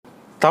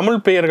தமிழ்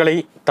பெயர்களை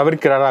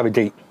தவிர்க்கிறாரா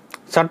விஜய்?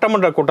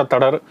 சட்டமன்ற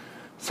கூட்டத்தொடர்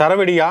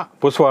சரவெடியா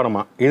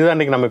புஷ்வாரமா? இதுதான்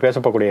இன்றைக்கி நம்ம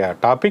பேசப்போக்கூடிய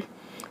டாபிக்.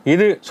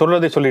 இது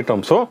சொல்றதை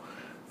சொல்லிட்டோம். ஸோ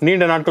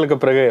நீண்ட நாட்களுக்கு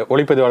பிறகு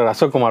ஒளிப்பதிவாளர்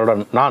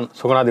அசோக்குமாருடன் நான்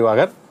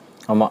சுகுணாதிவாகர்.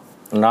 ஆமாம்,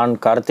 நான்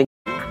கார்த்திக்.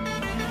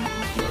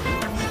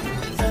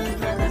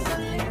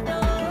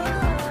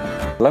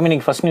 எல்லாமே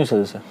இன்னைக்கு ஃபர்ஸ்ட் நியூஸ்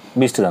அது சார்.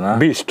 பீஸ்ட் தானே?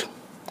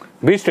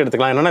 பீஸ்ட்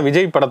எடுத்துக்கலாம். என்னென்னா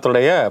விஜய்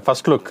படத்துடைய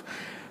ஃபர்ஸ்ட் லுக்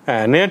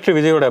நேற்று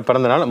விஜயோட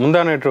பிறந்தநாள்,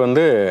 முந்தா நேற்று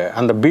வந்து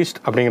அந்த பீஸ்ட்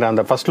அப்படிங்கிற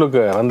அந்த ஃபர்ஸ்ட் லுக்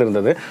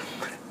வந்திருந்தது.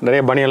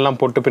 நிறைய பனியெல்லாம்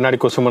போட்டு பின்னாடி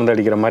கொசு மருந்து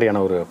அடிக்கிற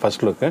மாதிரியான ஒரு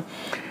ஃபர்ஸ்ட் லுக்கு.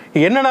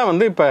 என்னன்னா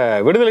வந்து இப்போ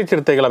விடுதலை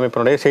சிறுத்தைகள்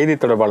அமைப்பினுடைய செய்தி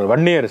தொடர்பாளர்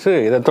வன்னியரசு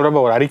இதை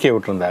தொடர்பாக ஒரு அறிக்கையை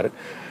விட்டுருந்தார்.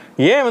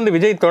 ஏன் வந்து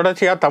விஜய்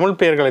தொடர்ச்சியாக தமிழ்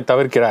பெயர்களை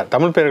தவிர்க்கிறார்,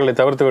 தமிழ் பெயர்களை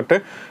தவிர்த்து விட்டு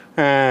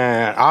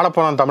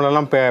ஆலப்போனம்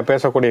தமிழெல்லாம்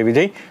பேசக்கூடிய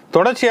விஜய்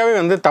தொடர்ச்சியாகவே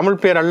வந்து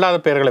தமிழ் பேர் அல்லாத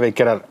பெயர்களை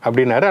வைக்கிறார்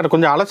அப்படின்னாரு. அது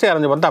கொஞ்சம் அலசி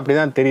அரைஞ்சு பார்த்தா அப்படி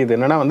தான் தெரியுது.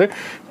 என்னென்னா வந்து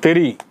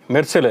தெரி,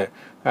 மெர்சலு,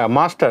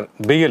 மாஸ்டர்,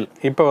 பிகில்,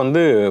 இப்போ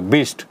வந்து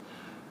பீஸ்ட்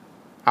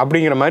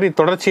அப்படிங்கிற மாதிரி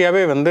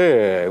தொடர்ச்சியாகவே வந்து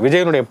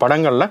விஜயனுடைய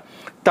படங்களில்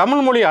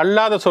தமிழ் மொழி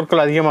அல்லாத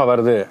சொற்கள் அதிகமாக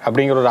வருது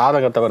அப்படிங்கிற ஒரு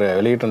ஆதங்கத்தை அவர்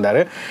வெளியிட்டிருந்தார்.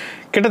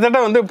 கிட்டத்தட்ட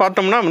வந்து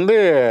பார்த்தோம்னா வந்து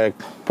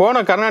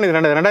போன கருணாநிதி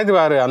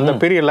 2006 அந்த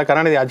பீரியடில்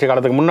கருணாநிதி ஆட்சி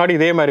காலத்துக்கு முன்னாடி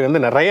இதே மாதிரி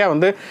வந்து நிறையா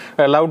வந்து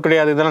லவ்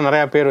டுடே அது இதெல்லாம்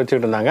நிறையா பேர்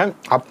வச்சுக்கிட்டு இருந்தாங்க.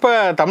 அப்போ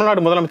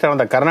தமிழ்நாடு முதலமைச்சர்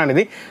வந்த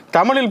கருணாநிதி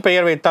தமிழில்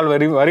பெயர் வைத்தால்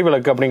வரி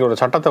விலக்கு அப்படிங்கிற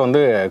ஒரு சட்டத்தை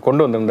வந்து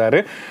கொண்டு வந்திருந்தார்.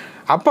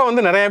 அப்போ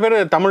வந்து நிறைய பேர்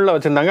தமிழில்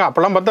வச்சுருந்தாங்க.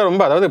 அப்போல்லாம் பார்த்தா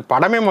ரொம்ப, அதாவது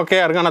படமே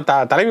மொக்கையாக இருக்கும்.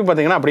 ஆனால் தலைவி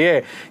பார்த்தீங்கன்னா அப்படியே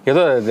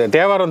ஏதோ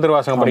தேவாரம்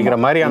திருவாசகம் படிக்கிற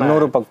மாதிரியான.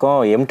 இன்னொரு பக்கம்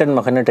எம்டன்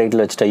மகன்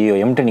டைட்டில் வச்சுட்டு, ஐயோ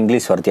எம்டன்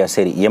இங்கிலீஷ் வார்த்தையா,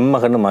 சரி எம்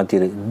மகன்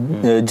மாற்றிரு.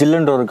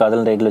 ஜில்லுன்ற ஒரு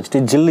காதல் டைட்டில்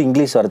வச்சுட்டு ஜில்லு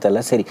இங்கிலீஷ் வார்த்தை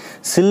இல்லை, சரி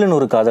சில்லுன்னு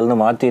ஒரு காதல்னு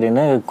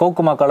மாற்றிருன்னு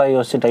கோக்கு மக்களாக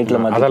யோசிச்சு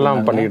டைட்டில் மாற்றி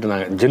அதெல்லாம் பண்ணிக்கிட்டு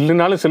இருந்தாங்க.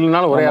 ஜில்லுனாலும்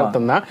சில்லுனாலும் ஒரே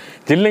அர்த்தம் தான்.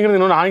 ஜில்லுங்கிறது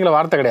இன்னொன்று ஆங்கில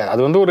வார்த்தை கிடையாது,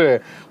 அது வந்து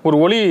ஒரு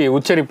ஒலி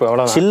உச்சரிப்பு,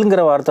 அவ்வளோதான்.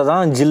 சில்லுங்கிற வார்த்தை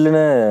தான்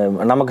ஜில்லுன்னு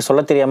நமக்கு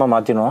சொல்ல தெரியாமல்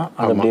மாற்றினோம்.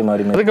 அது அப்படியே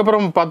மாறி.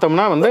 அதுக்கப்புறம்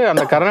பார்த்தோம்னா வந்து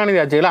அந்த கருணாநிதி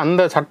ஆட்சியில்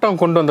அந்த சட்டம்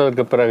கொண்டு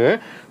வந்ததுக்கு பிறகு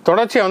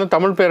தொடர்ச்சியாக வந்து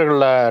தமிழ்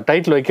பெயர்களில்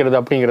டைட்டில் வைக்கிறது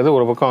அப்படிங்கிறது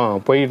ஒரு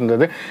பக்கம் போயிட்டு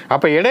இருந்தது.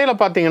 அப்போ இடையில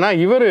பார்த்தீங்கன்னா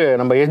இவர்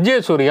நம்ம எஸ்.ஜே.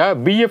 சூர்யா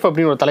பிஎஃப்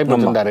அப்படின்னு ஒரு தலைப்பு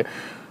வச்சிருந்தாரு.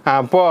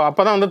 அப்போ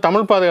தான் வந்து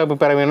தமிழ் பாதுகாப்பு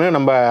பேரவைன்னு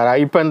நம்ம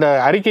இப்போ இந்த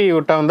அறிக்கை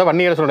விட்ட வந்து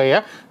வன்னியரசுடைய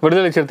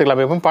விடுதலை சிறுத்தைகள்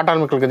அமைப்பும் பாட்டாளி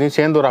மக்கள் கட்சியும்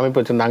சேர்ந்து ஒரு அமைப்பு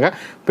வச்சுருந்தாங்க.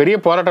 பெரிய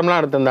போராட்டம்லாம்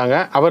எடுத்திருந்தாங்க.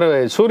 அவர்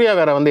சூர்யா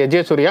வேற வந்து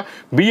எஸ்.ஜே. சூர்யா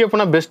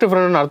பிஎஃப்னா பெஸ்ட்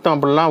ஃப்ரெண்டுன்னு அர்த்தம்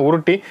அப்படிலாம்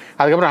உருட்டி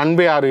அதுக்கப்புறம்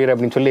அன்பே ஆறுவீர்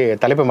அப்படின்னு சொல்லி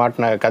தலைப்பு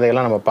மாட்டின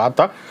கதையெல்லாம் நம்ம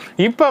பார்த்தோம்.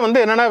 இப்போ வந்து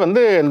என்னென்னா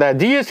வந்து இந்த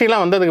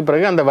ஜிஎஸ்டிலாம் வந்ததுக்கு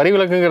பிறகு அந்த வரி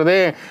விலக்குங்கிறதே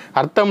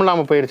அர்த்தம்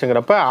இல்லாமல்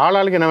போயிடுச்சுங்கிறப்ப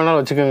ஆளாளுக்கு என்ன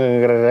வேணாலும்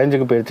வச்சுக்கோங்கிற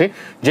ரேஞ்சுக்கு போயிடுச்சு.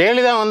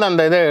 ஜெயலலிதா வந்து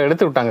அந்த இதை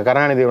எடுத்து விட்டாங்க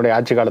கருணாநிதியுடைய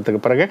ஆட்சி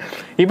காலத்துக்கு பிறகு.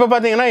 இப்போ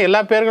பார்த்தீங்கன்னா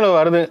எல்லா பேர்களும்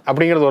வருது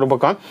அப்படிங்கிறது ஒரு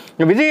பக்கம்.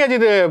 விஜய்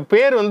அஜித்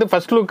பேர் வந்து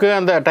ஃபர்ஸ்ட் லுக்கு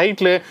அந்த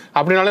டைட்டில்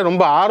அப்படின்னாலே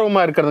ரொம்ப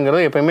ஆர்வமாக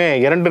இருக்கிறதுங்கிறது எப்பயுமே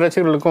 2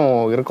 ரசிகர்களுக்கும்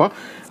இருக்கும்.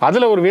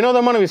 அதில் ஒரு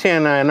வினோதமான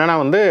விஷயம் என்னன்னா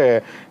வந்து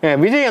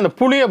விஜய் அந்த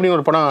புலி அப்படின்னு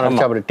ஒரு படம்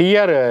நடிச்சா, அப்படி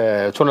டிஆர்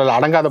சொல்லல,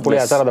 அடங்காத புலி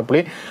அசராத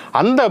புலி,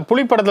 அந்த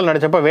புலி படத்தில்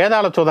நடிச்சப்ப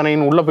வேதாள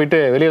சோதனைன்னு உள்ளே போயிட்டு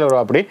வெளியில்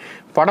வருவா. அப்படி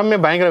படமே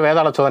பயங்கர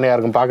வேதாள சோதனையாக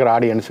இருக்கும் பார்க்குற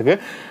ஆடியன்ஸுக்கு.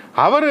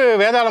 அவர்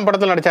வேதாளம்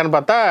படத்தில் நடிச்சாருன்னு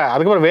பார்த்தா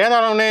அதுக்கப்புறம்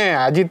வேதாளம்னே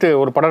அஜித்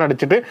ஒரு படம்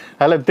நடிச்சுட்டு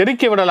அதில்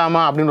தெறிக்க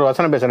விடலாமா அப்படின்னு ஒரு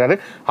வசனம் பேசுகிறாரு.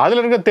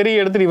 அதில் இருக்க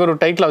தெரிய எடுத்துட்டு இவர்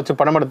ஒரு டைட்டில் வச்சு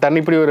படம் எடுத்தார்.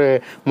 இப்படி ஒரு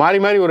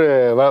மாறி ஒரு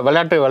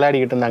விளையாட்டு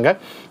விளையாடிக்கிட்டு இருந்தாங்க.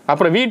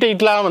 அப்புறம் வி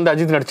டைட்டிலாக வந்து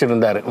அஜித் நடிச்சிட்டு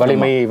இருந்தார்.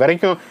 வலிமை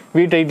வரைக்கும்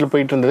வி டைட்டில்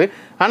போயிட்டு இருந்தது.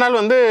 ஆனால்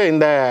வந்து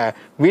இந்த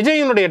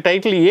விஜயினுடைய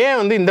டைட்டில் ஏன்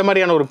வந்து இந்த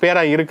மாதிரியான ஒரு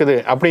பேராக இருக்குது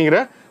அப்படிங்கிற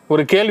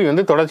ஒரு கேள்வி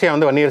வந்து தொடர்ச்சியாக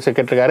வந்து வன்னியரசு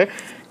கேட்டிருக்காரு.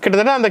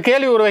 கிட்டத்தட்ட அந்த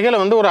கேள்வி ஒரு வகையில்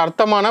வந்து ஒரு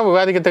அர்த்தமான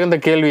விவாதிக்க தகுந்த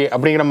கேள்வி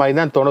அப்படிங்கிற மாதிரி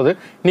தான் தோணுது.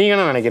 நீங்கள்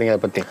என்ன நினைக்கிறீங்க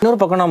அதை பற்றி? இன்னொரு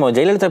பக்கம் நம்ம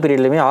ஜெயலலிதா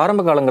பீரியட்லையுமே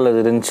ஆரம்ப காலங்களில்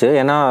இருந்துச்சு.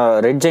 ஏன்னா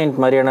ரெட் ஜெயிண்ட்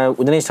மாதிரியான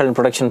உதயநிதி ஸ்டாலின்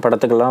ப்ரொடக்ஷன்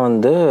படத்துக்கெல்லாம்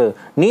வந்து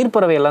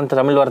நீர்ப்பறவை எல்லாம்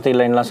தமிழ் வார்த்தை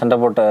லைன்லாம் சண்டை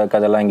போட்ட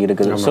கதையெல்லாம் இங்கே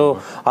இருக்குது. ஸோ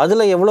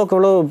அதில் எவ்வளோக்கு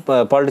எவ்வளோ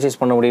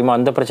பாலிட்டிசைஸ் பண்ண முடியுமோ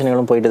அந்த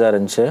பிரச்சனைகளும் போயிட்டு தான்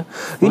இருந்துச்சு.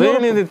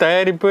 உதயநிதி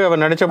தயாரிப்பு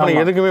அவர் நடிச்ச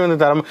படம் எதுக்குமே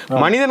வந்து தரம்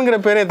மனிதன்கிற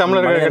பேரே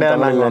தமிழர்கள்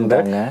கிடையாது, வந்து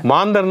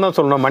மாந்தர் தான்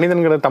சொல்லணும்,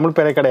 மனிதன்கிற தமிழ்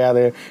பேரே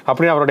கிடையாது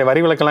அப்படின்னு அவருடைய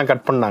வரி விலக்கெல்லாம்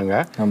கட் பண்ணாங்க.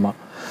 ஆமாம்.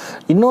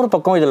 இன்னொரு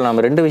பக்கம் இதில்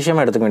நம்ம 2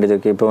 விஷயமா எடுத்துக்க வேண்டியது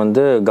இருக்குது. இப்போ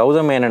வந்து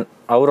கௌதம் மேனன்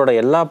அவரோட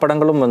எல்லா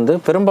படங்களும் வந்து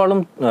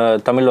பெரும்பாலும்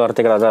தமிழ்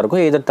வார்த்தைகளாக தான்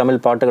இருக்கும், எதிர்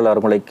தமிழ் பாட்டுகளாக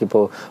இருக்கும். லைக்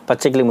இப்போ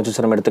பச்சைக்கிளி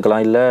முச்சுசரம்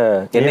எடுத்துக்கலாம், இல்லை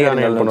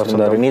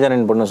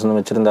நீதானின் பொண்ணு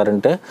சொந்தம்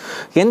வச்சிருந்தாருன்ட்டு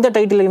எந்த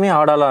டைட்டிலையுமே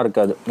ஆடாலாம்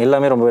இருக்காது,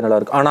 எல்லாமே ரொம்பவே நல்லா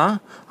இருக்கும். ஆனால்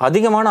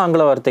அதிகமான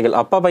ஆங்கில வார்த்தைகள்,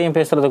 அப்பா பையன்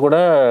பேசுறது கூட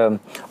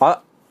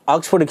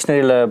ஆக்ஸ்போர்ட்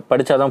டிக்ஷனரியில்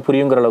படித்தாதான்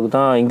புரியுங்கிற அளவுக்கு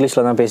தான்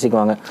இங்கிலீஷில் தான்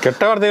பேசிக்குவாங்க.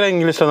 கெட்ட வார்த்தைகளை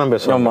இங்கிலீஷில் தான்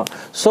பேசுவோம். ஆமாம்.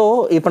 ஸோ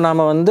இப்போ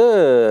நம்ம வந்து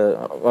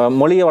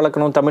மொழியை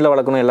வளர்க்கணும், தமிழை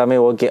வளர்க்கணும், எல்லாமே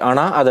ஓகே.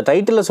 ஆனால் அதை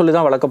டைட்டிலில் சொல்லி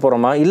தான் வளர்க்க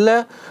போகிறோமா, இல்லை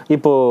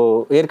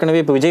இப்போது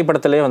ஏற்கனவே இப்போ விஜய்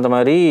படத்துலேயே வந்த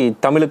மாதிரி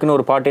தமிழுக்குன்னு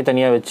ஒரு பாட்டே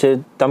தனியாக வச்சு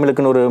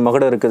தமிழுக்குன்னு ஒரு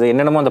மகுடம் இருக்குது,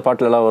 என்னென்னமோ அந்த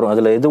பாட்டிலெல்லாம் வரும்,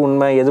 அதில் எது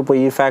உண்மை எது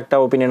போய்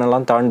ஃபேக்டாக ஒப்பீனியன்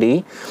எல்லாம் தாண்டி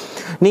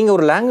நீங்கள்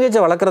ஒரு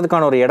லாங்குவேஜை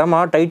வளர்க்குறதுக்கான ஒரு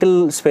இடமா டைட்டில்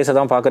ஸ்பேஸை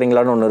தான்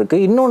பார்க்குறீங்களான்னு ஒன்று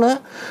இருக்குது. இன்னொன்று,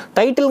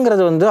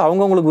 டைட்டில்ங்கிறது வந்து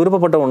அவங்கவுங்களுக்கு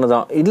விருப்பப்பட்ட ஒன்று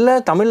தான். இல்லை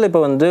தமிழில்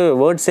இப்போ வந்து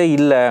வேர்ட்ஸே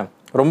இல்லை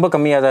ரொம்ப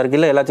கம்மியாக தான் இருக்குது,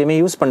 இல்லை எல்லாத்தையுமே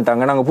யூஸ்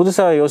பண்ணிட்டாங்க, நாங்கள்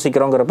புதுசாக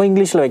யோசிக்கிறோங்கிறப்ப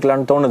இங்கிலீஷில்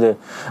வைக்கலான்னு தோணுது.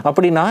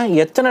 அப்படின்னா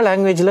எத்தனை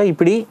லாங்குவேஜில்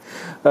இப்படி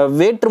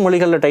வேற்று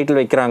மொழிகளில் டைட்டில்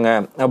வைக்கிறாங்க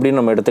அப்படின்னு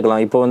நம்ம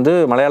எடுத்துக்கலாம். இப்போ வந்து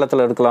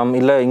மலையாளத்தில் எடுக்கலாம்,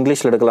 இல்லை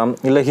இங்கிலீஷில் எடுக்கலாம்,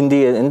 இல்லை ஹிந்தி,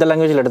 எந்த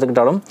லாங்குவேஜில்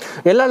எடுத்துக்கிட்டாலும்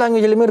எல்லா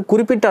லாங்குவேஜ்லையுமே ஒரு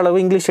குறிப்பிட்ட அளவு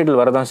இங்கிலீஷ் டைட்டில்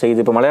வரதான் செய்யுது.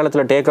 இப்போ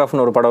மலையாளத்தில் டேக்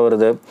ஆஃப்னு ஒரு படம்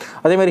வருது,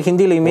 அதே மாதிரி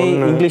ஹிந்திலையுமே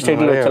இங்கிலீஷ்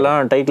டைட்டில்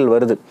வச்செல்லாம் டைட்டில்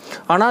வருது.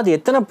 ஆனால் அது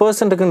எத்தனை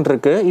பெர்சன்ட்டுக்குன்னு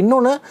இருக்கு.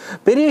 இன்னொன்று,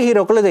 பெரிய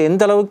ஹீரோக்கள் இதை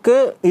எந்த அளவுக்கு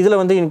இதில்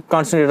வந்து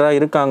கான்சன்ட்ரேட்டடாக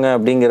இருக்காங்க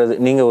அப்படிங்கிறது.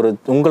 நீங்கள்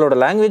உங்களோட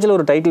லாங்குவேஜில்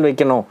ஒரு டைட்டில்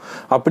வைக்கணும்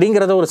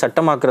அப்படிங்கிறத ஒரு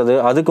சட்டமாக்குறது,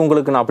 அதுக்கு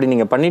உங்களுக்கு நான் அப்படி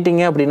நீங்கள்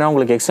பண்ணிட்டீங்க அப்படின்னா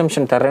உங்களுக்கு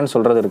எக்ஸம்ஷன் தரேன்னு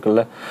சொல்கிறது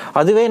இருக்குல்ல,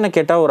 அதுவே என்ன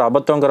கேட்டால் ஒரு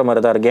அபத்தங்கிற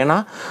மாதிரி தான் இருக்குது. ஏன்னா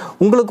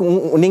உங்களுக்கு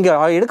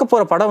நீங்கள் எடுக்க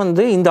போகிற படம்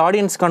வந்து இந்த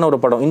ஆடியன்ஸ்க்கான ஒரு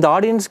படம், இந்த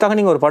ஆடியன்ஸ்க்காக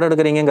நீங்கள் ஒரு படம்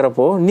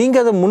எடுக்கிறீங்கிறப்போ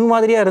நீங்கள் அதை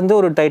முன்மாதிரியாக இருந்து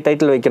ஒரு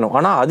டைட்டில் வைக்கணும்.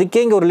 ஆனால்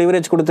அதுக்கே இங்கே ஒரு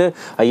லிவரேஜ் கொடுத்து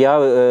ஐயா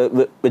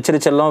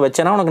வச்சிருச்செல்லாம்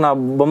வச்சேன்னா உனக்கு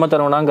நான் பொம்மை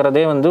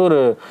தருவேனாங்கிறதே வந்து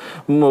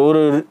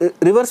ஒரு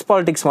ரிவர்ஸ்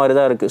பாலிடிக்ஸ் மாதிரி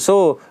தான் இருக்குது. ஸோ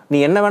நீ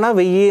என்ன வேணால்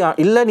வெய்யி,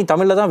 இல்லை நீ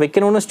தமிழில் தான்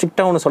வைக்கணும்னு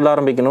ஸ்ட்ரிக்டாக ஒன்று சொல்ல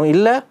ஆரம்பிக்கணும்.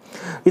 இல்லை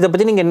இதை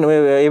பற்றி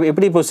நீங்கள்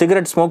எப்படி இப்போ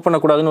சிகரெட் ஸ்மோக்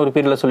பண்ணக்கூடாதுன்னு ஒரு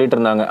பீரியடில் சொல்லிட்டு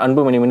இருந்தாங்க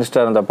அன்புமணி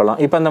மினிஸ்டர் இருந்தப்பெல்லாம்.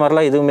 இப்போ அந்த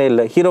மாதிரிலாம் எதுவுமே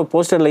இல்லை. ஹீரோ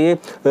போஸ்டர்லேயே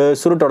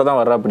சுருட்டோட தான்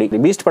வர்றா. அப்படி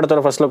பீஸ்ட்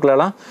படத்தோட ஃபர்ஸ்ட்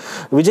லுக்லலாம்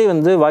விஜய்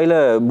வந்து வாயில்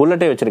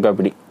புல்லட்டே வச்சிருக்கா.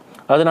 அப்படி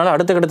அதனால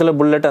அடுத்த கட்டத்தில்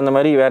புல்லட் அந்த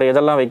மாதிரி வேறு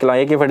எதெல்லாம் வைக்கலாம்,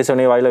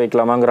 AK-47 வாயில்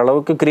வைக்கலாமாங்கிற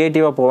அளவுக்கு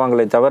க்ரியேட்டிவாக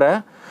போவாங்களே தவிர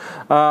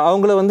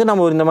அவங்கள வந்து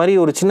நம்ம இந்த மாதிரி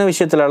ஒரு சின்ன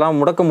விஷயத்துலலாம்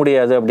முடக்க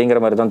முடியாது அப்படிங்கிற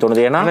மாதிரி தான்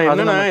தோணுது. ஏன்னா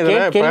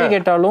கேள்வி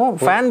கேட்டாலும்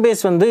ஃபேன்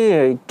பேஸ் வந்து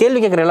கேள்வி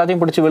கேட்குற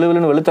எல்லாத்தையும் பிடிச்சி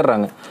வெளுன்னு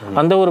வெளுத்துறாங்க.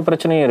 அந்த ஒரு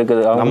பிரச்சனையும்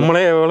இருக்குது.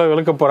 நம்மளே எவ்வளோ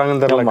வெளுக்க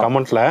போகிறாங்கன்னு தெரியல.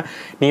 கமெண்ட்ல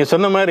நீங்கள்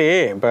சொன்ன மாதிரி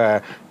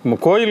இப்போ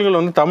கோயில்கள்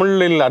வந்து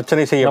தமிழில்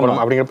அர்ச்சனை செய்யப்படும்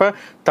அப்படிங்கிறப்ப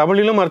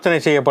தமிழிலும் அர்ச்சனை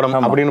செய்யப்படும்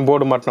அப்படின்னு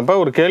போர்டு மாட்டினப்ப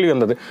ஒரு கேள்வி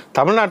வந்தது,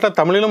 தமிழ்நாட்டில்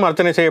தமிழிலும்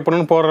அர்ச்சனை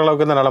செய்யப்படும் போகிற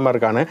அளவுக்கு தான் நிலமா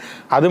இருக்கான்னு.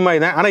 அது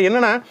மாதிரி தான். ஆனால்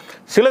என்னன்னா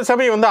சில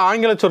சமயம் வந்து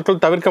ஆங்கில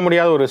சொற்கள் தவிர்க்க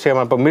முடியாத ஒரு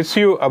விஷயமா. இப்போ மிஸ்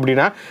யூ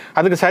அப்படின்னா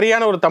அதுக்கு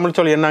சரியான ஒரு தமிழ்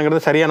சொல்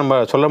என்னங்கிறது சரியாக நம்ம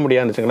சொல்ல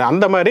முடியாதுன்னு வச்சுக்கலாம்.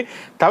 அந்த மாதிரி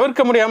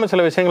தவிர்க்க முடியாமல்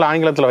சில விஷயங்கள்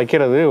ஆங்கிலத்தில்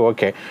வைக்கிறது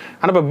ஓகே.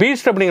 ஆனால் இப்போ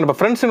பீஸ்ட் அப்படிங்கிறப்ப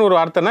ஃப்ரெண்ட்ஸ்னு ஒரு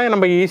வார்த்தைனா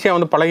நம்ம ஈஸியாக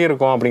வந்து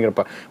பழகிருக்கோம்.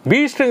 அப்படிங்கிறப்ப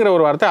பீஸ்ட்டுங்கிற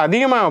ஒரு வார்த்தை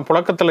அதிகமாக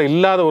புழக்கத்தில்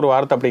இல்லாத ஒரு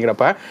வார்த்தை.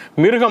 அப்படிங்கிறப்ப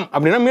மிருகம்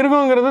அப்படின்னா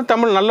மிருகங்கிறது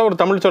தமிழ் நல்ல ஒரு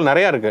தமிழ் சொல்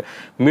நிறையா இருக்குது.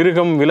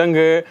 மிருகம்,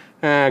 விலங்கு,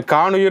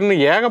 காணுயிர்னு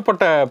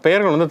ஏகப்பட்ட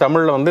பெயர்கள் வந்து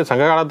தமிழில் வந்து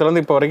சங்க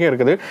காலத்துலேருந்து இப்போ வரைக்கும்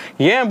இருக்குது.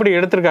 ஏன் அப்படி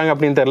எடுத்திருக்காங்க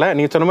அப்படின்னு தெரியல.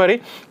 நீங்கள் சொன்ன மாதிரி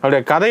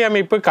அவருடைய கதை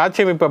அமைப்பு,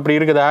 காட்சி அமைப்பு அப்படி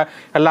இருக்குதா,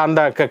 இல்லை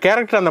அந்த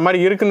கேரக்டர் அந்த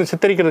மாதிரி இருக்குன்னு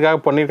சித்தரிக்கிறதுக்காக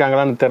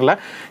பண்ணியிருக்காங்களான்னு தெரில.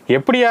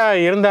 எப்படியா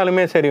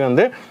இருந்தாலுமே சரி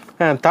வந்து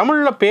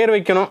தமிழில் பேர்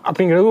வைக்கணும்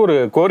அப்படிங்கிறது ஒரு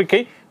கோரிக்கை.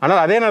 ஆனால்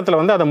அதே நேரத்தில்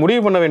வந்து அதை முடிவு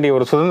பண்ண வேண்டிய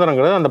ஒரு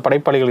சுதந்திரங்கிறது அந்த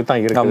படைப்பாளிகளுக்கு தான்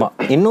இருக்கு. ஆமாம்.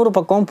 இன்னொரு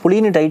பக்கம்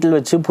புலின்னு டைட்டில்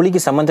வச்சு புலிக்கு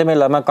சம்மந்தமே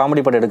இல்லாமல்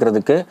காமெடி படம்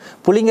எடுக்கிறதுக்கு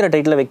புலிங்கிற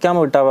டைட்டில்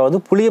வைக்காமல் விட்டாவது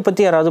புலியை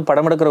பற்றி யாராவது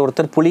படம் எடுக்கிற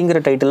ஒருத்தர் புலிங்கிற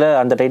டைட்டில்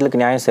அந்த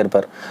டைட்டிலுக்கு நியாயம்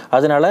சேர்ப்பார்.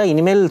 அதனால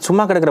இனிமேல்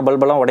சும்மா கிடக்கிற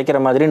பல்பெல்லாம்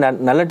உடைக்கிற மாதிரி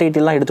நல்ல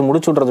டைட்டில்லாம் எடுத்து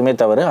முடிச்சு விட்றதுமே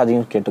தவிர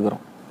அதையும்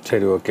கேட்டுக்கிறோம்.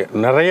 சரி, ஓகே.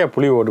 நிறைய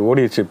புலி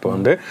ஓடிடுச்சு இப்போ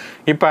வந்து.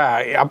 இப்போ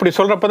அப்படி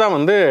சொல்கிறப்ப தான்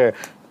வந்து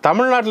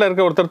தமிழ்நாட்டில்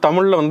இருக்க ஒருத்தர்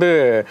தமிழில் வந்து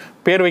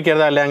பேர்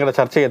வைக்கிறதா இல்லையாங்கிற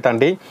சர்ச்சையை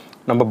தாண்டி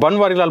நம்ம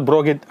பன்வாரிலால்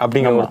புரோஹித்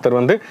அப்படிங்கிற ஒருத்தர்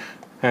வந்து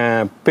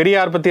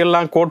பெரியார்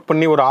பற்றியெல்லாம் கோட்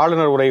பண்ணி ஒரு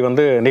ஆளுநர் உரை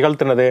வந்து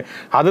நிகழ்த்தினது,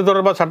 அது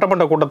தொடர்பாக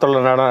சட்டமன்ற கூட்டத்தில்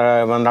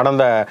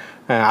நடந்த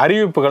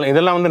அறிவிப்புகள்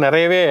இதெல்லாம் வந்து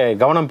நிறையவே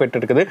கவனம்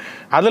பெற்றுருக்குது.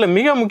 அதில்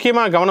மிக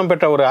முக்கியமாக கவனம்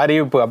பெற்ற ஒரு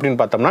அறிவிப்பு அப்படின்னு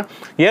பார்த்தோம்னா,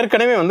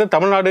 ஏற்கனவே வந்து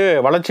தமிழ்நாடு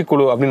வளர்ச்சி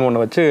குழு அப்படின்னு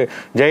ஒன்று வச்சு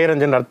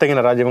ஜெயரஞ்சன்,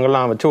 நர்த்தகினராஜ்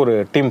இவங்கெல்லாம் வச்சு ஒரு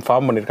டீம்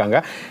ஃபார்ம்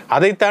பண்ணியிருக்காங்க.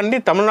 அதை தாண்டி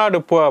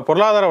தமிழ்நாடு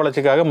பொருளாதார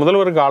வளர்ச்சிக்காக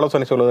முதல்வருக்கு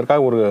ஆலோசனை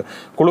சொல்வதற்காக ஒரு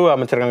குழு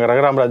அமைச்சிருக்காங்க.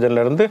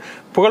 ரகுராமராஜன்லேருந்து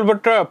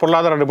புகழ்பெற்ற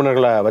பொருளாதார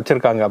நிபுணர்களை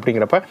வச்சுருக்காங்க.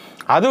 அப்படிங்கிறப்ப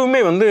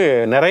அதுவுமே வந்து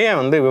நிறைய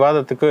வந்து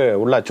விவாதத்துக்கு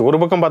உள்ளாச்சு. ஒரு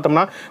பக்கம்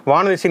பார்த்தோம்னா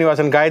வானதி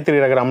சீனிவாசன்,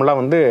 காயத்ரி ரகுராம்லாம்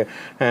வந்து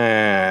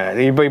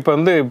இப்போ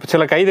வந்து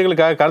சில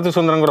கைதுகளுக்காக கருத்து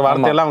சுதந்திரங்கிற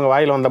வார்த்தையெல்லாம் அவங்க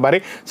வாயில் வந்த மாதிரி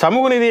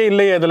சமூக நீதியே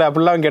இல்லையே இதில்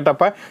அப்படிலாம்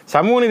கேட்டப்ப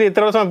சமூக நீதி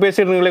இத்தனை வருஷம்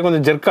பேசியிருந்தீங்களே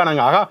கொஞ்சம்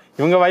ஜெர்க்கானாங்க. ஆகா,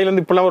 இவங்க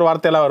வாயிலேருந்து இப்படிலாம் ஒரு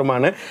வார்த்தையெல்லாம்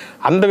வருமானு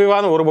அந்த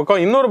விவாதம் ஒரு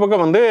பக்கம். இன்னொரு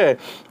பக்கம் வந்து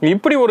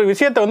இப்படி ஒரு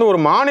விஷயத்தை வந்து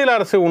ஒரு மாநில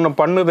அரசு ஒன்று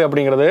பண்ணுது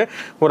அப்படிங்கிறது,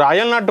 ஒரு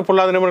அயல்நாட்டு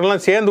பொருளாதார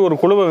நிபுணர்கள்லாம் சேர்ந்து ஒரு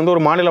குழுவை வந்து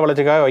ஒரு மாநில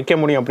வளர்ச்சிக்காக வைக்க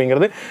முடியும்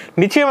அப்படிங்கிறது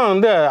நிச்சயமாக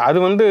வந்து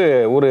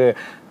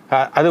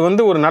அது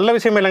வந்து ஒரு நல்ல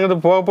விஷயம் இல்லைங்கிறது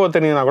போக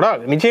தெரியுதுனா கூட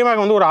நிச்சயமாக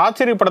வந்து ஒரு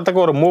ஆச்சரியப்படத்தக்க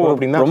ஒரு மூவ்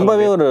அப்படின்னு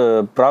ரொம்பவே ஒரு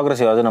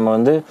ப்ராக்ரஸிவ். அது நம்ம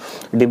வந்து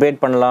டிபேட்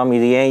பண்ணலாம்,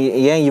 இது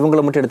ஏன்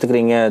இவங்களை மட்டும்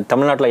எடுத்துக்கிறீங்க,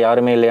 தமிழ்நாட்டில்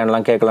யாருமே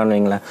இல்லையான்லாம் கேட்கலான்னு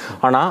வைங்களேன்.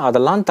 ஆனால்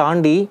அதெல்லாம்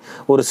தாண்டி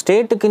ஒரு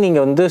ஸ்டேட்டுக்கு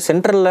நீங்கள் வந்து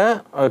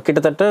சென்ட்ரலில்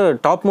கிட்டத்தட்ட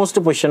டாப்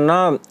மோஸ்ட் பொசிஷன்னா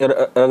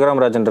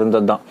ரகுராமராஜன்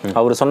இருந்தது தான்.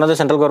 அவர் சொன்னதை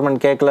சென்ட்ரல்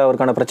கவர்மெண்ட் கேட்கல,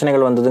 அவருக்கான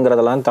பிரச்சனைகள்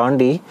வந்ததுங்கிறதெல்லாம்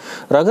தாண்டி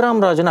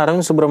ரகுராமராஜன்,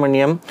 அரவிந்த்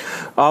சுப்ரமணியம்,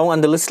 அவங்க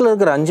அந்த லிஸ்ட்டில்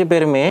இருக்கிற 5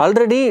 பேருமே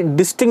ஆல்ரெடி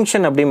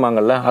டிஸ்டிங்ஷன்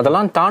அப்படிம்பாங்கல்ல,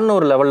 அதெல்லாம் தாண்ட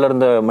ஒரு லெவல்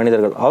இருந்த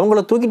மனிதர்கள். அவங்கள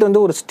தூக்கிட்டு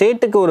வந்து ஒரு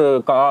ஸ்டேட்டுக்கு ஒரு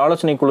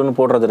ஆலோசனை குழுன்னு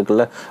போடுறது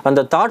இருக்குல்ல,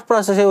 அந்த தாட்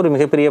ப்ராசஸே ஒரு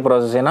மிகப்பெரிய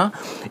ப்ராசஸ். ஏன்னா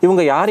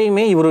இவங்க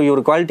யாரையுமே இவர்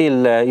குவாலிட்டி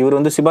இல்லை, இவர்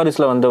வந்து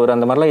சிபாரிசில் வந்தவர்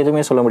அந்த மாதிரிலாம்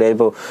எதுவுமே சொல்ல முடியாது.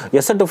 இப்போ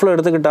SRF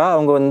எடுத்துக்கிட்டா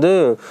அவங்க வந்து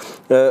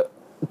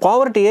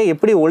பாவர்ட்டியை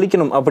எப்படி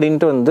ஒழிக்கணும்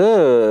அப்படின்ட்டு வந்து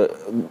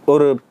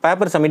ஒரு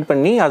பேப்பர் சப்மிட்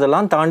பண்ணி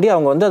அதெல்லாம் தாண்டி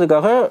அவங்க வந்து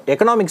அதுக்காக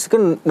எக்கனாமிக்ஸ்க்கு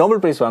நோபல்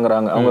பிரைஸ்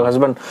வாங்குறாங்க அவங்க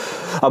ஹஸ்பண்ட்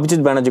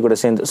அபிஜித் பானர்ஜி கூட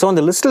சேர்ந்து. ஸோ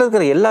அந்த லிஸ்ட்டில்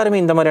இருக்கிற எல்லாருமே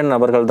இந்த மாதிரியான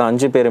நபர்கள் தான்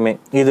 5 பேருமே.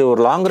 இது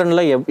ஒரு லாங்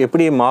ரன்ல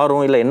எப்படி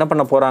மாறும் இல்லை என்ன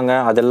பண்ண போகிறாங்க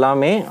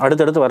அதெல்லாமே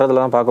அடுத்தடுத்து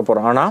வரதில் தான் பார்க்க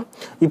போகிறோம். ஆனால்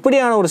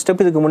இப்படியான ஒரு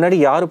ஸ்டெப் இதுக்கு முன்னாடி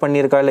யார்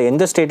பண்ணியிருக்கா இல்லை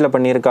எந்த ஸ்டேட்டில்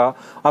பண்ணியிருக்கா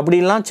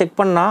அப்படின்லாம் செக்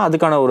பண்ணால்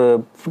அதுக்கான ஒரு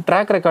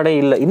ட்ராக் ரெக்கார்டே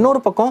இல்லை.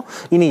 இன்னொரு பக்கம்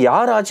இனி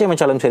யார் ஆட்சி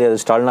அமைச்சாலும் சரி,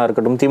 அது ஸ்டாலினா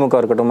இருக்கட்டும், திமுக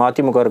இருக்கட்டும்,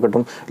 அதிமுக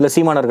இருக்கட்டும், இல்லை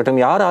சீமானா இருக்கட்டும்,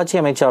 யார் ஆட்சி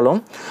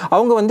அமைச்சாலும்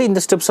அவங்க வந்து இந்த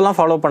ஸ்டெப்ஸ் எல்லாம்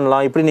ஃபாலோ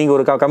பண்ணலாம். இப்படி நீங்கள்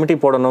ஒரு கமிட்டி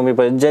போடணும்.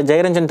 இப்போ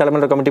ஜெயரஞ்சன்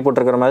தலைமையில் கமிட்டி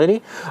போட்டிருக்கிற மாதிரி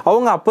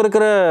அவங்க அப்போ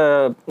இருக்கிற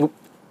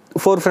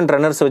ஃபோர் ஃப்ரண்ட்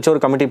ரன்னர்ஸ் வச்சு ஒரு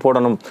கமிட்டி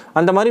போடணும்.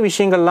 அந்த மாதிரி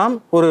விஷயங்கள்லாம்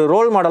ஒரு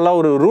ரோல் மாடலாக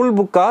ஒரு ரூல்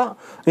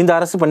புக்காக இந்த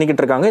அரசு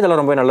பண்ணிக்கிட்டு இருக்காங்க.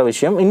 இதெல்லாம் ரொம்ப நல்ல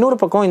விஷயம். இன்னொரு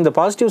பக்கம் இந்த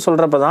பாசிட்டிவ்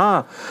சொல்கிறப்ப தான்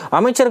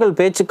அமைச்சர்கள்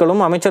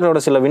பேச்சுக்களும்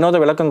அமைச்சர்களோட சில வினோத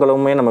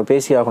விளக்கங்களுமே நம்ம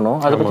பேசி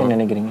ஆகணும். அதை பற்றி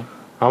நினைக்கிறீங்க?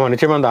 ஆமாம்,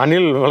 நிச்சயமாக அந்த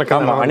அணில்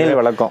விளக்கம். அணில்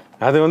விளக்கம்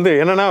அது வந்து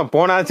என்னன்னா,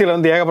 போன ஆட்சியில்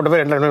வந்து ஏகப்பட்ட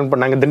பேர் என்டர்டைன்மெண்ட்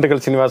பண்ணாங்க.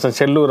 திண்டுக்கல் சீனிவாசன்,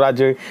 செல்லூர்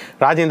ராஜு,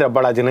 ராஜேந்திர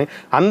பாலாஜின்னு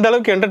அந்த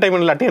அளவுக்கு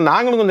என்டர்டைன்மெண்ட் இல்லாட்டி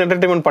நாங்களும் கொஞ்சம்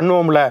என்டர்டைன்மெண்ட்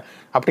பண்ணுவோம்ல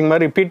அப்படிங்கிற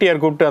மாதிரி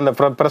பிடிஆர் கூப்பிட்டு அந்த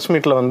ப்ரெஸ்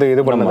மீட்டில் வந்து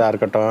இது பண்ணதாக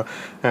இருக்கட்டும்,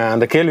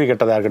 அந்த கேள்வி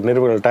கேட்டதாக இருக்கட்டும்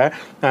நிருபர்கள்ட்ட.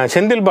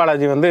 செந்தில்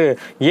பாலாஜி வந்து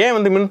ஏன்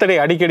வந்து மின்தடை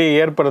அடிக்கடி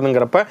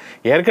ஏற்படுதுங்கிறப்ப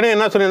ஏற்கனவே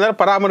என்ன சொல்லியிருந்தார்,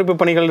 பராமரிப்பு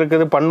பணிகள்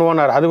இருக்குது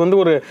பண்ணுவோன்னார். அது வந்து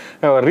ஒரு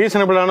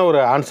ரீசனபிளான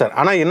ஒரு ஆன்சர்.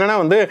 ஆனால் என்னன்னா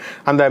வந்து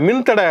அந்த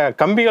மின்தடை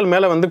கம்பிகள்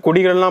மேலே வந்து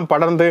கொடிகள்லாம்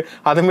படர்ந்து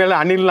அது மேலே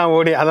அணில்லாம்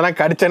ஓடி அதெல்லாம்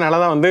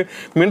கடிச்சனால தான் வந்து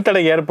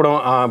மின்தடை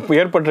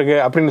ஏற்பட்டிருக்கு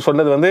அப்படின்னு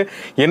சொன்னது வந்து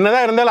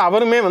என்னதான் இருந்தாலும்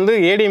அவருமே வந்து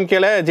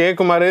ஏடிஎம்கேல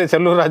ஜெயக்குமார்,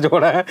 செல்லூர்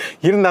ராஜோட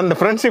இருந்த அந்த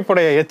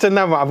ஃப்ரெண்ட்ஷிப்போடைய எச்சம்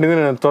தான் அப்படின்னு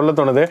சொல்ல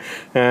தோணுது.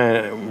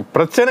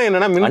 பிரச்சனை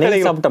என்னன்னா,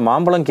 அணில் சாப்பிட்ட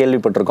மாம்பழம்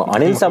கேள்விப்பட்டிருக்கோம்.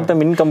 அணில் சாப்பிட்ட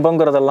மின்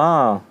கம்பங்கிறதெல்லாம்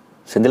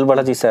செந்தில்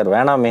பாலாஜி சார்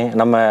வேணாமே.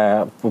 நம்ம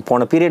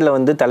போன பீரியட்ல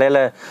வந்து தலையில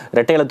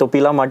ரெட்டையில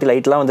தொப்பிலாம் மாட்டி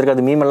லைட்லாம் வந்திருக்கு,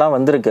 அது மீமெல்லாம்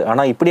வந்திருக்கு.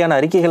 ஆனால் இப்படியான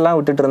அறிக்கைகள்லாம்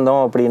விட்டுட்டு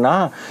இருந்தோம் அப்படின்னா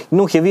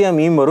இன்னும் ஹெவியாக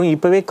மீம் வரும்.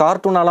 இப்போவே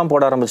கார்ட்டூனாலாம்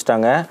போட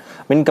ஆரம்பிச்சிட்டாங்க.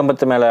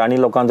 மின்கம்பத்து மேலே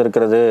அணில் உட்காந்து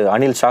இருக்கிறது,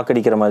 அணில் ஷாக்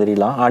அடிக்கிற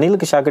மாதிரிலாம்.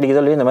 அணிலுக்கு ஷாக்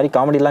அடிக்குதோ இல்லையோ இந்த மாதிரி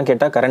காமெடிலாம்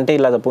கேட்டால் கரண்டே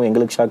இல்லாதப்போ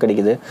எங்களுக்கு ஷாக்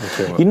அடிக்குது.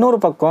 இன்னொரு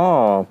பக்கம்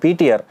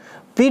பிடிஆர்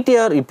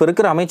இப்போ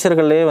இருக்கிற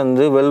அமைச்சர்களே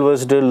வந்து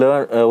வெல்வர்ஸ்டு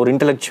ஒரு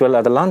இன்டெலெக்சுவல்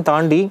அதெல்லாம்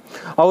தாண்டி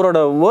அவரோட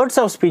வேர்ட்ஸ்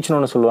ஆஃப் ஸ்பீச்னு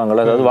ஒன்று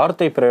சொல்லுவாங்கள்ல, அதாவது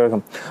வார்த்தை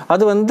பிரயோகம்,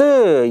 அது வந்து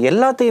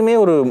எல்லாத்தையுமே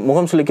ஒரு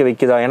முகம் சுளிக்க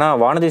வைக்குதா? ஏன்னா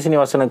வானதி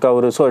சீனிவாசனுக்கு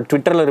அவர்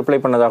ட்விட்டரில் ரிப்ளை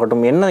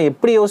பண்ணதாகட்டும், என்ன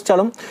எப்படி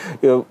யோசிச்சாலும்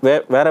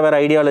வேற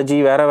ஐடியாலஜி,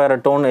 வேற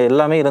டோன்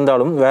எல்லாமே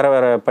இருந்தாலும்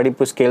வேற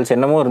படிப்பு ஸ்கேல்ஸ்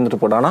என்னமோ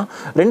இருந்துட்டு போடும். ஆனால்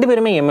 2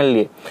 பேருமே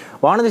எம்எல்ஏ.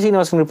 வானதி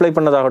சீனிவாசன் ரிப்ளை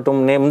பண்ணதாகட்டும்,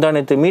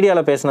 முந்தானத்து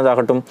மீடியாவில்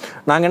பேசினதாகட்டும்,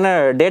 நாங்கள் என்ன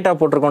டேட்டா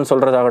போட்டிருக்கோம்னு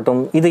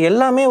சொல்றதாகட்டும், இது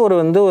எல்லாமே ஒரு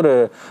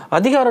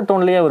அதிகார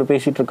டோன்லயே அவர்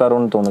பேசிட்டு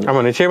இருக்காருன்னு தோணுது. ஆமா,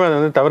 நிச்சயமா அது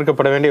வந்து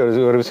தவிர்க்கப்பட வேண்டிய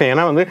ஒரு விஷயம்.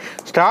 ஏன்னா வந்து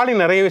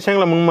ஸ்டாலின் நிறைய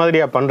விஷயங்களை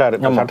முன்மாதிரியா பண்றாரு.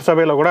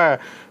 சட்டசபையில கூட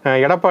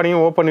எடப்பாடியும்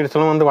ஓ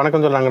பன்னீர்செல்வம் வந்து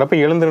வணக்கம் சொல்றாங்கிறப்ப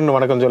எழுந்திருந்து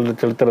வணக்கம்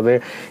செலுத்துறது,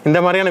 இந்த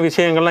மாதிரியான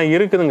விஷயங்கள்லாம்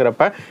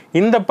இருக்குதுங்கிறப்ப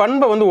இந்த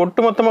பண்பை வந்து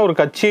ஒட்டுமொத்தமா ஒரு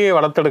கட்சியை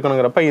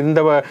வளர்த்தெடுக்கணுங்கிறப்ப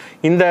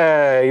இந்த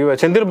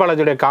செந்தில்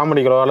பாலாஜியுடைய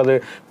காமெடிகளோ அல்லது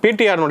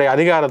பிடிஆருடைய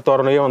அதிகார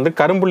தோரணையோ வந்து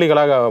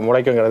கரும்புள்ளிகளாக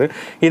முளைக்குங்கிறது.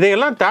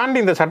 இதையெல்லாம் தாண்டி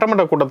இந்த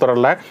சட்டமன்ற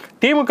கூட்டத்தொடரில்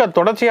திமுக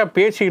தொடர்ச்சியா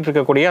பேசிக்கிட்டு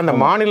இருக்கக்கூடிய அந்த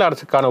மாநில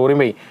அரசுக்கான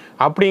உரிமை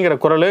அப்படிங்கிற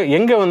குரல்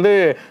எங்க வந்து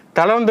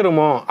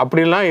தளர்ந்துருமோ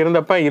அப்படிலாம்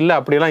இருந்தப்ப இல்லை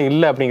அப்படிலாம்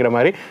இல்லை அப்படிங்கிற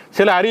மாதிரி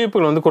சில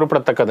அறிவிப்புகள் வந்து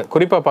குறிப்பிடத்தக்கது.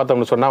 குறிப்பாக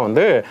பார்த்தோம்னு சொன்னால்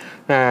வந்து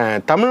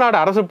தமிழ்நாடு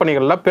அரசு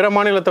பணிகளில் பிற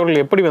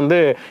மாநிலத்தவர்கள் எப்படி வந்து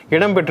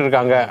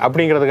இடம்பெற்றிருக்காங்க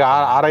அப்படிங்கிறதுக்கு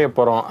ஆராய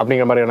போகிறோம்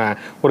அப்படிங்கிற மாதிரியான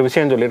ஒரு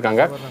விஷயம்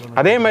சொல்லியிருக்காங்க.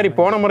 அதே மாதிரி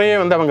போன முறையே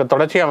வந்து அவங்க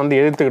தொடர்ச்சியாக வந்து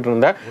எதிர்த்துக்கிட்டு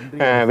இருந்த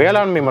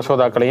வேளாண்மை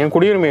மசோதாக்களையும்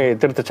குடியுரிமை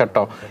திருத்த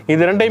சட்டம்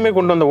இது 2யுமே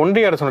கொண்டு வந்த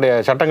ஒன்றிய அரசுடைய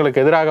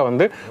சட்டங்களுக்கு எதிராக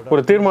வந்து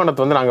ஒரு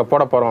தீர்மானத்தை வந்து நாங்கள்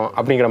போட போகிறோம்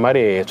அப்படிங்கிற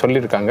மாதிரி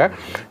சொல்லியிருக்காங்க.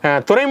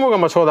 துறைமுக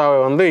மசோதாவை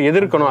வந்து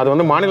எதிர்க்கணும், அது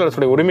வந்து மாநில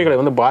அரசுடைய உரிமை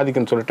வந்து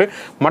பாதிக்குன்னு சொல்லிட்டு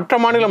மற்ற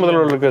மாநில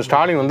முதல்வர்களுக்கு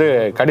ஸ்டாலின் வந்து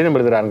கடிதம்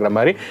எழுதுறாருங்கிற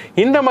மாதிரி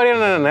இந்த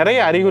மாதிரியான நிறைய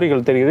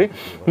அறிகுறிகள் தெரியுது.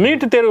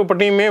 நீட் தேர்வு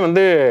பற்றியுமே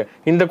வந்து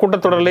இந்த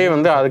கூட்டத்தொடரிலே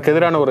வந்து அதுக்கு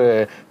எதிரான ஒரு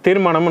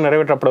தீர்மானமும்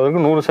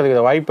நிறைவேற்றப்படுவதற்கு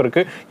 100% வாய்ப்பு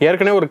இருக்கு.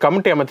 ஏற்கனவே ஒரு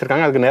கமிட்டி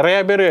அமைச்சிருக்காங்க. அதுக்கு நிறைய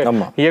பேர்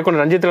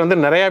இயக்குனர் ரஞ்சித்ல வந்து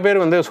நிறைய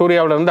பேர் வந்து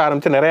சூர்யாவில இருந்து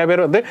ஆரம்பிச்சு நிறைய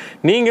பேர் வந்து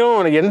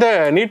நீங்களும் எந்த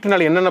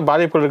நீட்டினால் என்னென்ன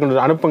பாதிப்புகள்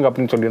இருக்குன்னு அனுப்புங்க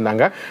அப்படின்னு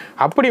சொல்லியிருந்தாங்க.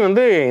 அப்படி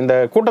வந்து இந்த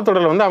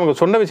கூட்டத்தொடரில் வந்து அவங்க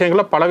சொன்ன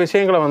விஷயங்கள பல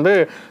விஷயங்களை வந்து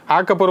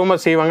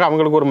ஆக்கப்பூர்வமாக செய்வாங்க.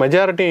 அவங்களுக்கு ஒரு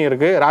மெஜாரிட்டியும்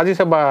இருக்கு.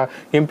 ராஜ்யசபா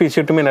எம்பி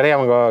சீட்டுமே நிறைய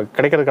அவங்க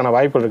கிடைக்கிறதுக்கான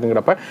வாய்ப்புகள்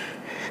இருக்குங்கிறப்ப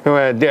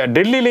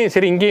டெல்லியிலையும்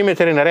சரி இங்கேயுமே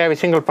சரி நிறைய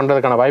விஷயங்கள்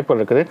பண்றதுக்கான வாய்ப்புகள்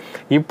இருக்குது.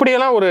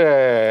 இப்படியெல்லாம் ஒரு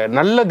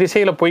நல்ல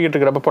திசையில போய்கிட்டு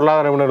இருக்கிறப்ப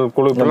பொருளாதார நிபுணர்கள்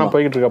குழு இப்பெல்லாம்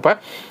போய்கிட்டு இருக்கப்ப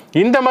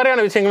இந்த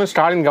மாதிரியான விஷயங்களும்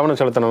ஸ்டாலின் கவனம்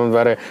செலுத்தணும்.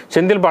 வேற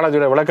செந்தில்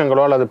பாலாஜியோட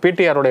விளக்கங்களோ அல்லது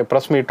பிடிஆருடைய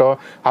பிரஸ் மீட்டோ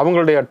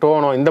அவங்களுடைய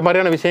டோனோ இந்த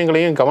மாதிரியான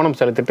விஷயங்களையும் கவனம்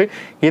செலுத்திட்டு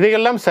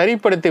இதையெல்லாம்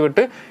சரிப்படுத்தி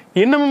விட்டு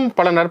இன்னமும்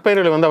பல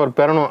நற்பெயர்களை வந்து அவர்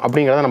பெறணும்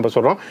அப்படிங்கிறத நம்ம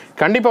சொல்றோம்.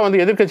 கண்டிப்பாக வந்து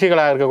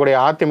எதிர்கட்சிகளாக இருக்கக்கூடிய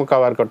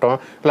அதிமுகவாக இருக்கட்டும்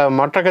இல்லை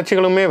மற்ற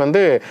கட்சிகளுமே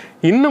வந்து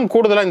இன்னும்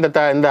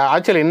கூடுதலாக இந்த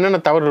ஆட்சியில் என்னென்ன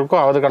தவறு இருக்கோ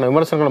அதற்கான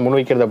விமர்சனங்களை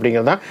முன்வைக்கிறது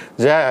அப்படிங்கிறது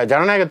தான்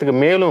ஜனநாயகத்துக்கு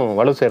மேலும்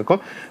வலு சேர்க்கும்.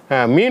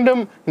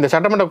 மீண்டும் இந்த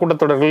சட்டமன்ற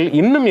கூட்டத்தொடர்கள்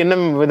இன்னும் என்ன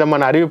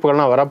விதமான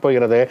அறிவிப்புகள்லாம்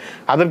வரப்போகிறது,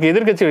 அதற்கு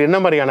எதிர்கட்சிகள் என்ன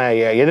மாதிரியான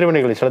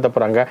எதிர்வினைகளை செலுத்த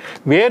போறாங்க,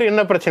 வேறு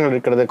என்ன பிரச்சனைகள்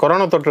இருக்கிறது,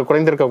 கொரோனா தொற்று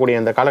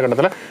குறைந்திருக்கக்கூடிய இந்த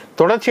காலகட்டத்தில்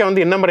தொடர்ச்சியாக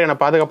வந்து என்ன மாதிரியான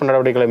பாதுகாப்பு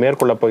நடவடிக்கைகளை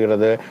மேற்கொள்ள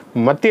போகிறது,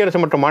 மத்திய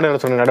அரசு மற்றும் மாநில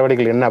அரசு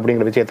நடவடிக்கைகள் என்ன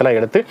அப்படிங்கிற விஷயத்தெல்லாம்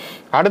எடுத்து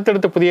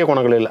அடுத்தடுத்து புதிய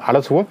கோணங்களில்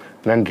அலசுவோம்.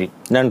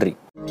 நன்றி.